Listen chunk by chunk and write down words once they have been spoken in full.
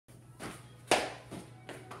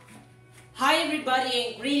Hi everybody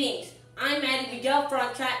and greetings. I'm Matty, Miguel,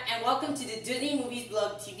 Francia, and welcome to the Disney Movies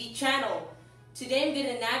Blog TV channel. Today I'm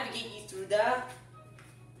going to navigate you through the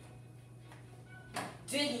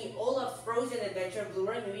Disney OLAF'S Frozen Adventure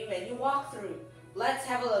Blu-ray movie menu walkthrough. Let's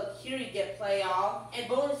have a look. Here you get play all and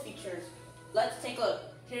bonus features. Let's take a look.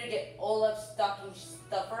 Here you get OLAF'S stocking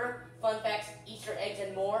stuffer, fun facts, Easter eggs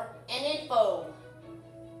and more, and info.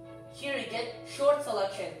 Here you get short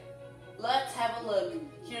selection. Let's have a look.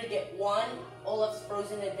 Here you get 1. OLAF'S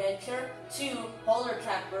Frozen Adventure, 2. Polar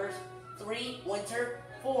Trappers, 3. Winter,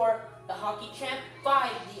 4. The Hockey Champ,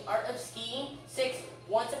 5. The Art of Skiing, 6.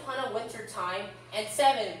 Once Upon a Winter Time, and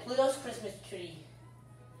 7. Pluto's Christmas Tree.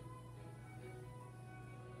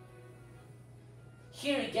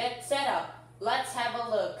 Here you get setup. Let's have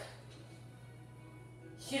a look.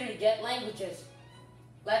 Here you get languages.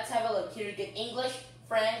 Let's have a look. Here you get English,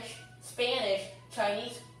 French, Spanish,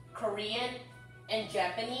 Chinese, Korean, and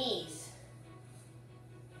Japanese.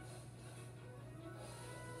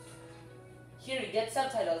 Here you get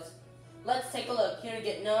subtitles. Let's take a look. Here you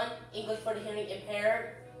get none, English for the hearing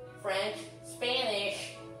impaired, French,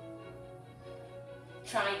 Spanish,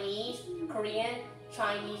 Chinese, Korean,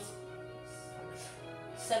 Chinese,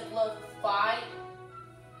 simplified,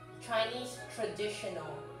 Chinese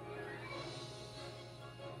traditional.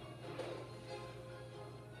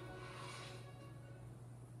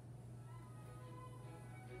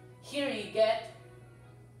 Here you get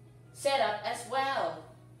setup as well.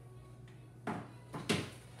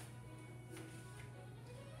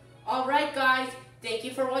 Alright guys, thank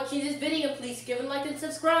you for watching this video. Please give a like and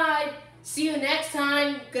subscribe. See you next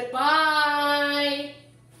time. Goodbye.